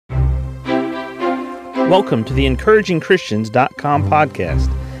Welcome to the encouragingchristians.com podcast.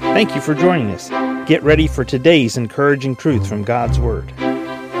 Thank you for joining us. Get ready for today's encouraging truth from God's Word.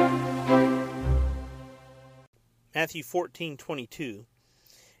 Matthew 14:22.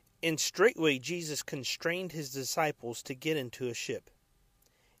 And straightway Jesus constrained his disciples to get into a ship,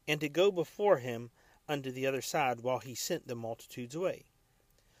 and to go before him unto the other side, while he sent the multitudes away.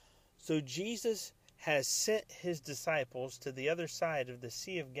 So Jesus has sent his disciples to the other side of the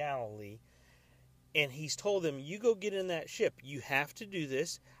Sea of Galilee, and he's told them, you go get in that ship. You have to do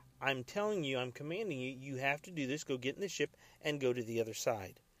this. I'm telling you, I'm commanding you, you have to do this. Go get in the ship and go to the other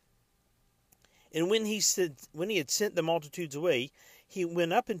side. And when he had sent the multitudes away, he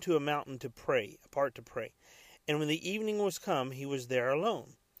went up into a mountain to pray, apart to pray. And when the evening was come, he was there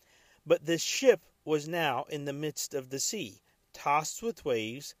alone. But the ship was now in the midst of the sea, tossed with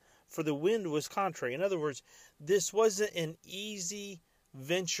waves, for the wind was contrary. In other words, this wasn't an easy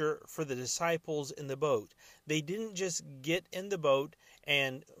venture for the disciples in the boat. They didn't just get in the boat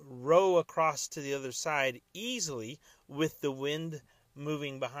and row across to the other side easily with the wind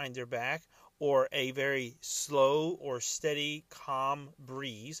moving behind their back or a very slow or steady, calm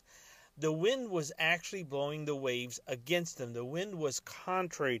breeze. The wind was actually blowing the waves against them. The wind was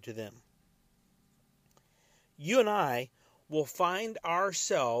contrary to them. You and I will find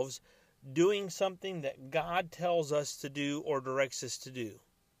ourselves doing something that God tells us to do or directs us to do.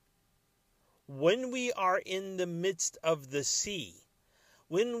 When we are in the midst of the sea,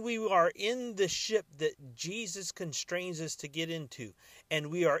 when we are in the ship that Jesus constrains us to get into, and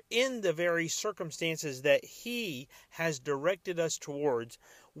we are in the very circumstances that He has directed us towards,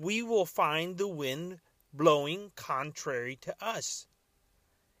 we will find the wind blowing contrary to us.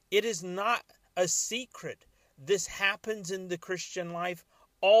 It is not a secret. This happens in the Christian life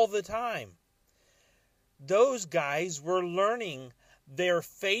all the time. Those guys were learning. Their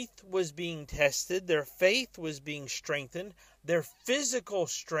faith was being tested. Their faith was being strengthened. Their physical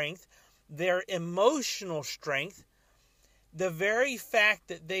strength, their emotional strength. The very fact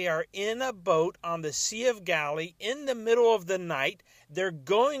that they are in a boat on the Sea of Galilee in the middle of the night, they're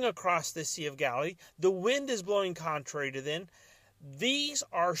going across the Sea of Galilee, the wind is blowing contrary to them. These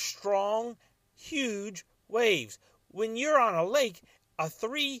are strong, huge waves. When you're on a lake, a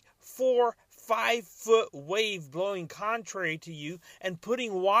 3, 4, 5 foot wave blowing contrary to you and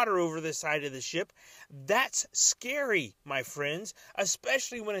putting water over the side of the ship, that's scary, my friends,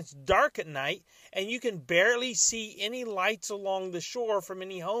 especially when it's dark at night and you can barely see any lights along the shore from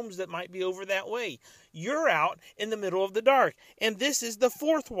any homes that might be over that way. You're out in the middle of the dark, and this is the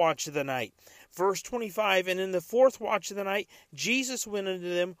fourth watch of the night. Verse 25, and in the fourth watch of the night, Jesus went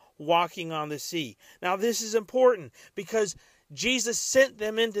unto them walking on the sea. Now this is important because Jesus sent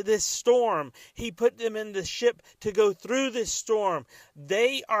them into this storm. He put them in the ship to go through this storm.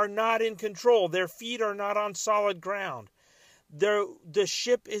 They are not in control. Their feet are not on solid ground. The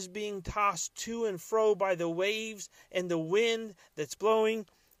ship is being tossed to and fro by the waves and the wind that's blowing.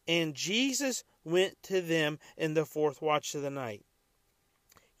 And Jesus went to them in the fourth watch of the night.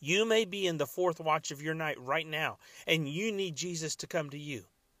 You may be in the fourth watch of your night right now, and you need Jesus to come to you.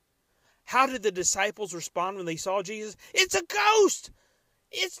 How did the disciples respond when they saw Jesus? It's a ghost.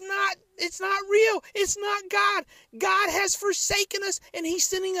 It's not real. It's not God. God has forsaken us, and He's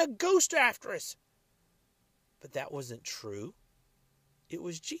sending a ghost after us. But that wasn't true. It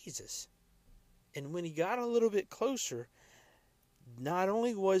was Jesus. And when He got a little bit closer, not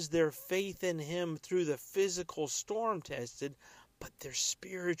only was their faith in Him through the physical storm tested, but their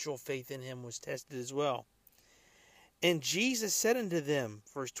spiritual faith in Him was tested as well. And Jesus said unto them,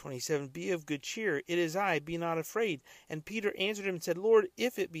 verse 27, Be of good cheer, it is I, be not afraid. And Peter answered him and said, Lord,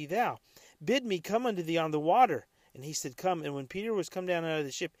 if it be thou, bid me come unto thee on the water. And he said, Come. And when Peter was come down out of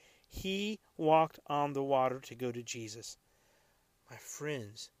the ship, he walked on the water to go to Jesus. My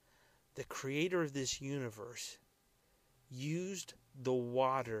friends, the creator of this universe used the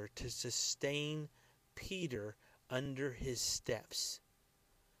water to sustain Peter under his steps.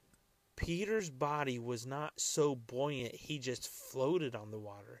 Peter's body was not so buoyant he just floated on the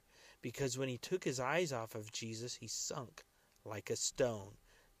water, because when he took his eyes off of Jesus, he sunk like a stone,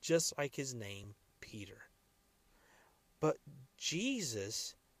 just like his name, Peter. But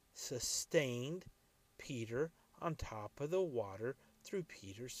Jesus sustained Peter on top of the water through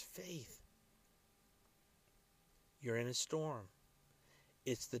Peter's faith. You're in a storm.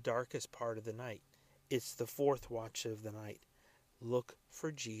 It's the darkest part of the night. It's the fourth watch of the night. Look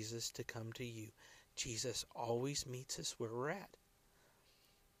for Jesus to come to you. Jesus always meets us where we're at.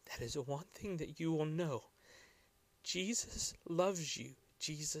 That is one thing that you will know. Jesus loves you.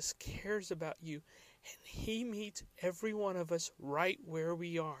 Jesus cares about you. And He meets every one of us right where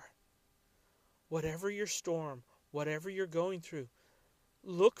we are. whatever your storm, whatever you're going through,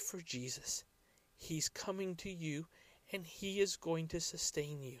 look for Jesus. He's coming to you, and He is going to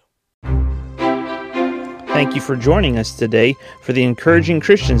sustain you. Thank you for joining us today for the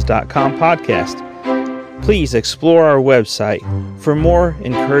EncouragingChristians.com podcast. Please explore our website for more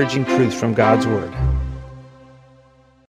encouraging truths from God's Word.